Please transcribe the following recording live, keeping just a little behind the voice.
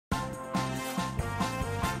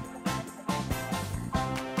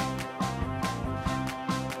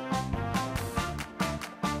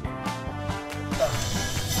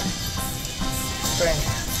thing.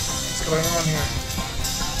 What's going on here?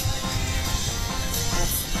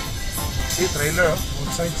 See, trailer,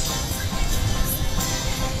 both sides.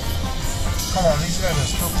 Come on, these guys are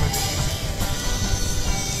stupid.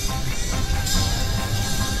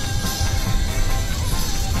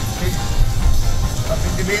 Okay. Up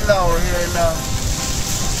in the villa or here in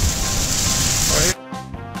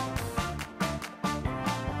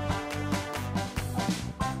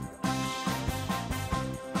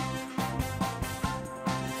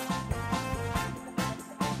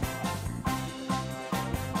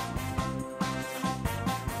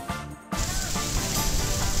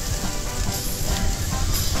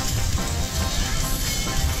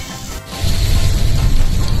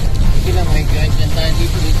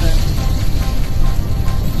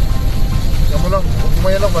Yan mo lang, huwag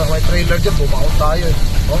mo yan lang, may trailer dyan, bumaon tayo eh.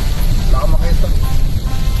 Oh, wala ka makita.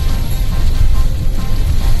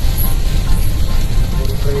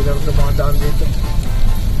 Puro trailer ito mga daan dito.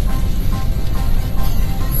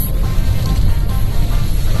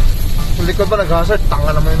 Sa likod ba nag-hazard?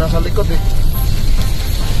 Tanga naman yung nasa likod eh.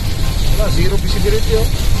 Wala, zero visibility oh.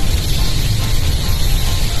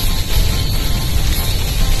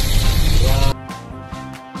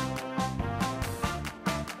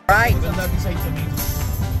 Right.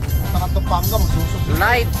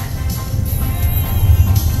 Light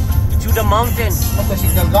to the mountain.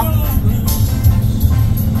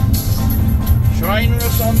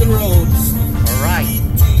 Shriners on the roads. Alright.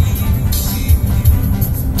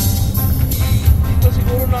 Dito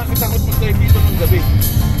siguro nakakatakot pag tayo dito ng gabi.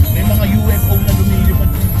 May mga UFO na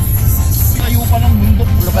lumilipad. Layo pa ng mundo.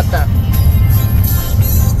 Look at that.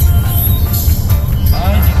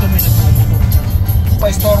 Ay, dito may nagmumotor.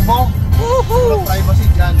 Pa-istorbo? Walang privacy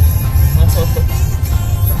dyan.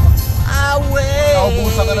 Away!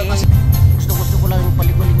 Naubusan ka na kasi. Gusto ko lang yung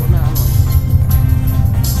paligo-ligo na ano.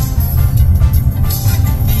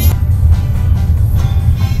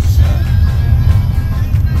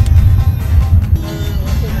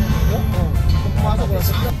 Pumasok ko na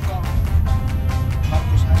sa vlog.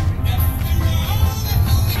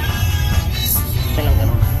 Kailang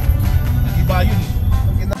ganun. Nag-iba yun eh.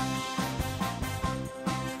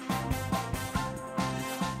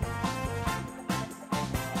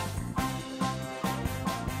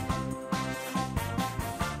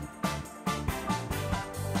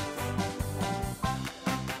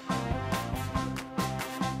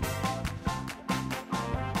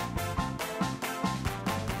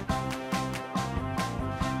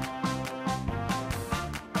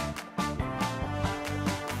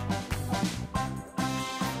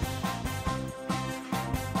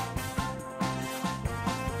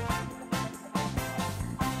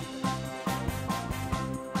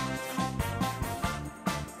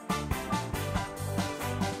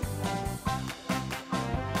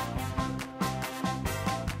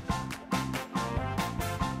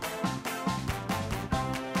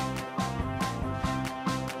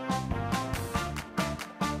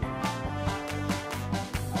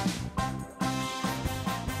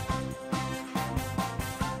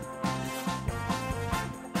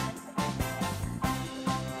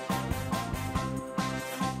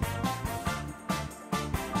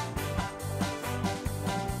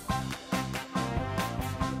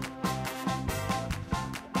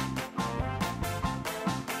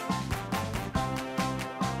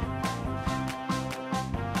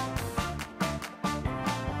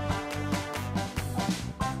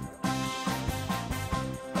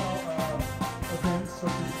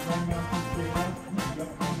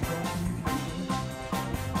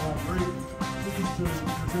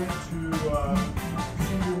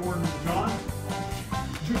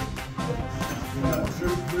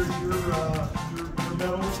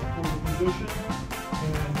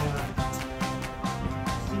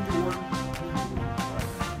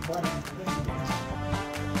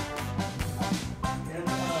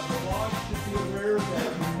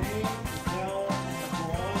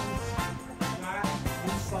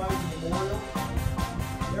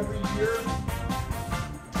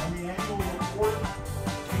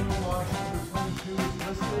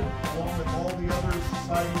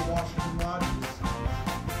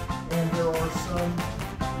 And there are some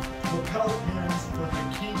lapel pins for the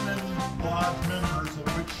Kingman Lodge members, of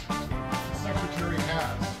which the Secretary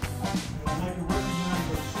has. And I'd like to recognize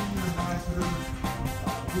our senior ambassador,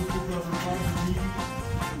 who took over the meeting,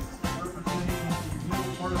 is representing the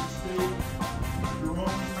middle part of the state, your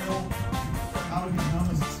own email, for how to become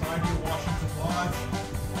a Society of Washington Lodge.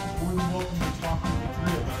 More than welcome to talk to the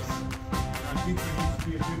three of us. And I think there needs to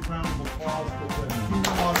be a big round of applause for the Kingman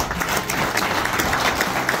Lodge.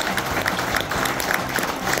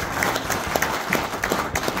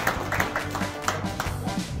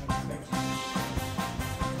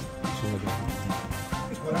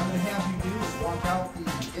 What I'm going to have you do is walk out the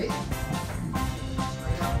gate.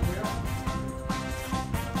 Straight out here.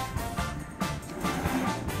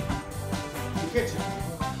 The kitchen.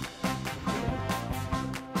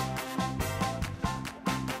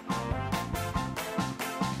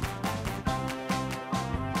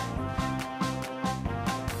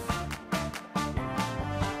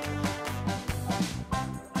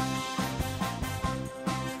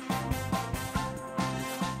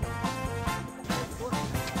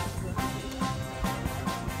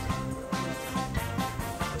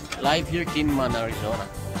 Live here, Kingman, Arizona.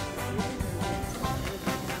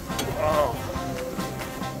 Oh.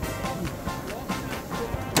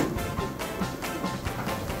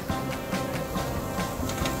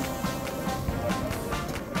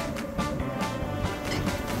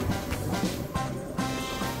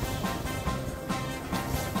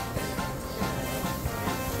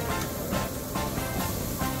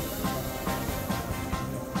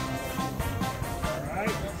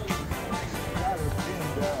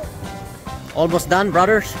 Almost done,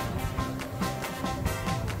 brothers.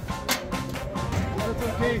 That's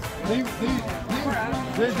okay. They would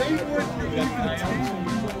that's what we're talking about.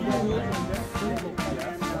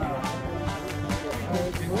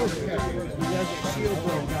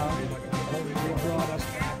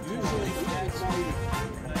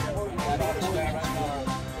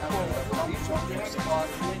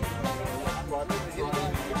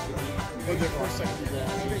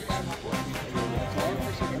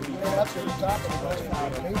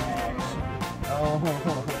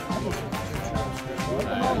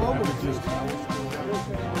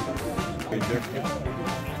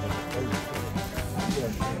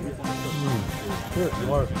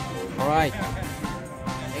 All right. I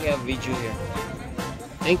got a video here.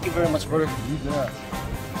 Thank you very much, brother. You bet.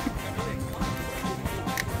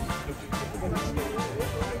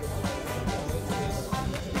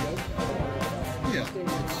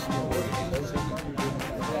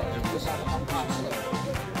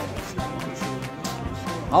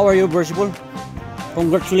 How are you, Worshipful?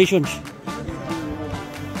 Congratulations.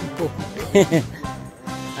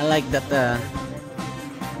 I like that.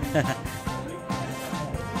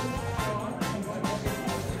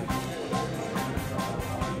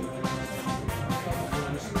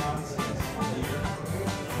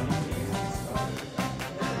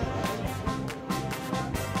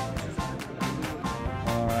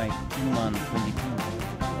 Alright, Kingman 22.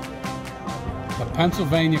 A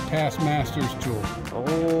Pennsylvania Past Masters tour.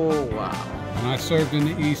 Oh, wow. And I served in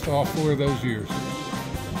the East all 4 of those years.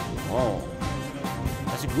 Oh,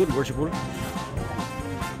 that's a good, Worshipful.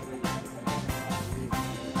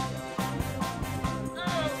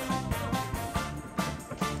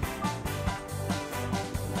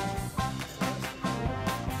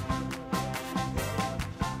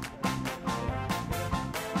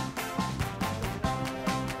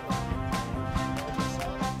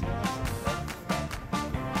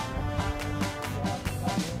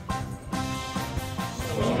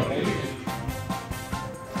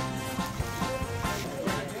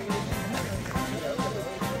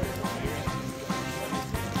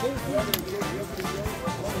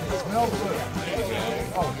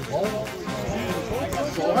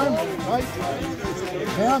 So I'm right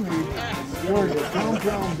Tammy for the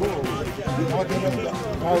compound bull.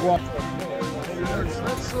 I walk.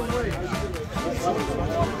 That's the way.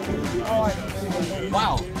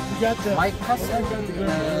 Wow. You got the My cousin,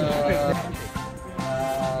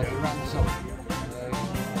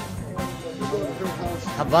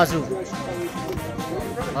 Habazu.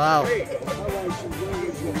 Wow.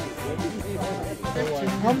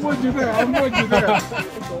 I'm with you there. I'm with you there.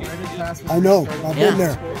 I know. I've been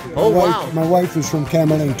there. Oh, wow. My wife is from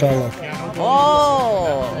Kingman, Tarlac.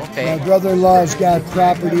 Oh, My okay. brother-in-law's got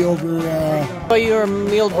property over. For your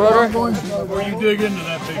meal, brother. Where you dig into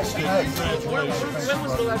that big stick. When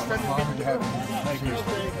was the last time you've been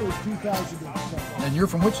to And you're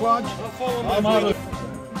from which lodge? I'm out of...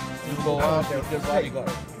 You go out there, their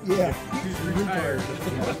bodyguard. Yeah. He's retired.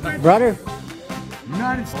 Brother.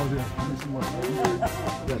 United States. That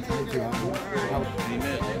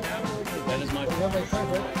is my...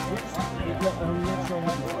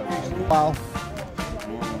 Wow.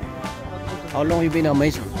 How long you been a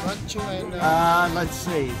Mason? let's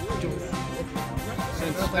see.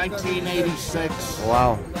 Since 1986.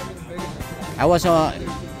 Wow. I was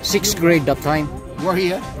 6th grade that time. Were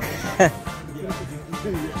you?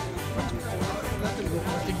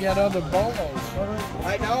 To get other bolos.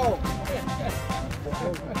 I know.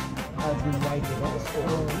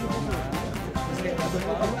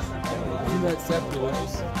 You met Seth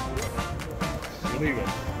Lewis. Leave it. I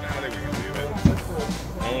think we can leave it.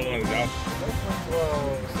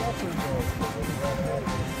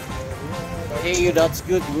 Hey, that's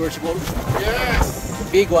good, worshipful.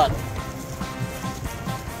 Yes! Big one.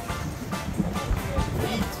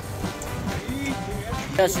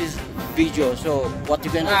 This is video, so what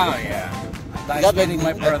you can do? Oh yeah. Nice Got meeting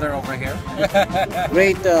my brother over here.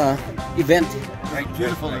 Great event Great,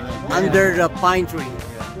 beautiful event. under the pine tree.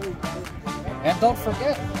 And don't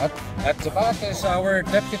forget, at the back is our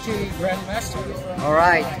Deputy Grandmaster. All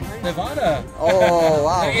right. Nevada. Oh,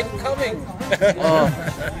 wow. The incoming. Oh.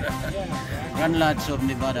 Grand lads of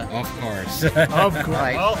Nevada. Of course. Of course.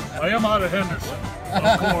 Right. Well, I am out of Henderson.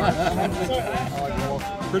 Of course.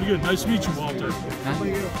 Pretty good. Nice to meet you, Walter.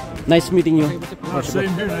 Nice meeting you.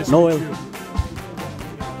 Same here. Nice Noel. to meet you.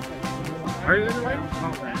 Are you in the way?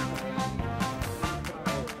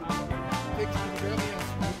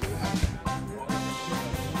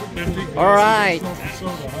 All right.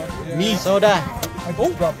 Me. Soda. I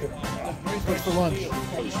just dropped it. What's for lunch?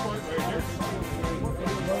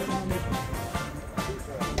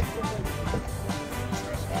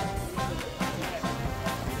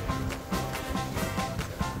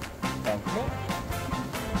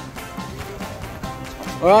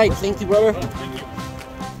 All right. Thank you, brother.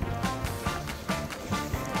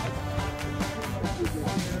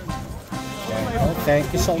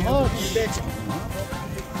 Thank you so much.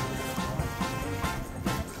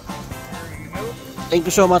 Thank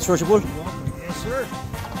you so much, worshipful. Yes, sir.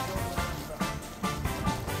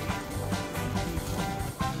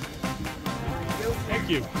 Thank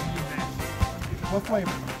you. What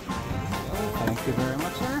flavor? Thank you very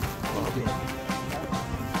much, sir.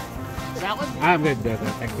 Salad? I'm good, brother.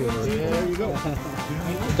 Thank you. There you go.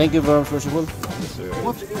 Thank you very much, worshipful.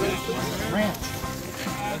 What's ranch?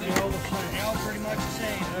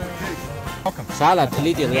 Salad, a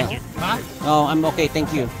little, yeah. Huh? No, I'm okay,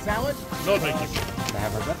 thank you. Salad? No, thank you.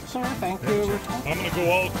 Sir, thank you. I'm gonna go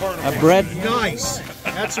all carnivore. A bread. Nice.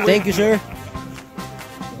 That's the Thank you, sir.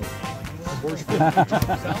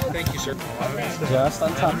 Thank you, sir. Just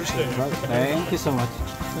on top. Thank you so much.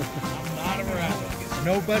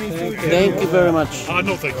 Nobody food. Thank you very much.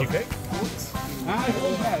 No, thank you.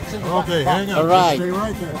 Okay, hang on. All right. Stay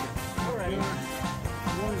right there.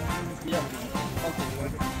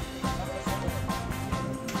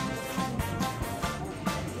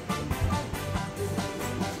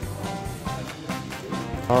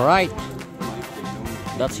 All right.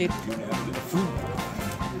 That's it.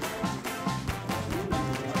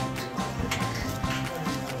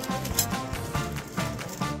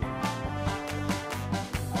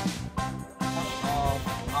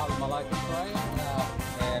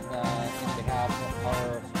 And in behalf of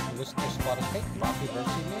our listeners, happy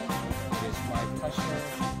birthday, man. It is my pleasure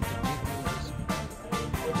to give you this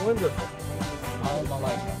Wonderful.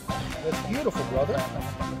 Al-Malaika. That's beautiful, brother.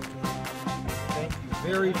 Thank you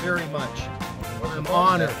very, very much. I'm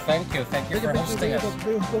honored. Thank you for hosting us.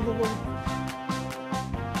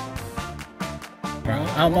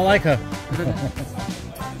 Al-Malaika.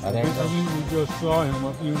 We just saw him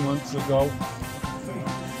a few months ago.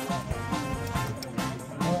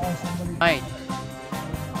 Right.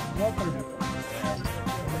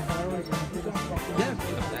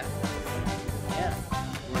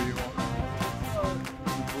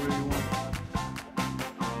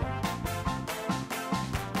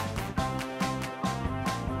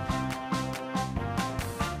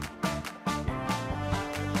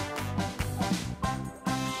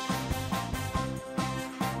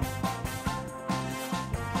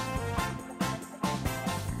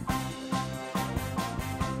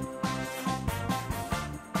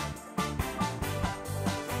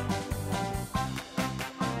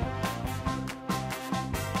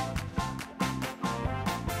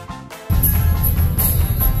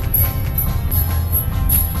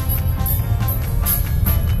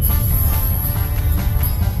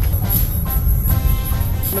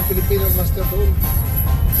 Ng Pilipino master doon.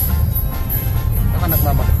 Baka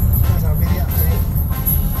nagmamak. Sabi niya,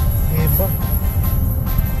 iba.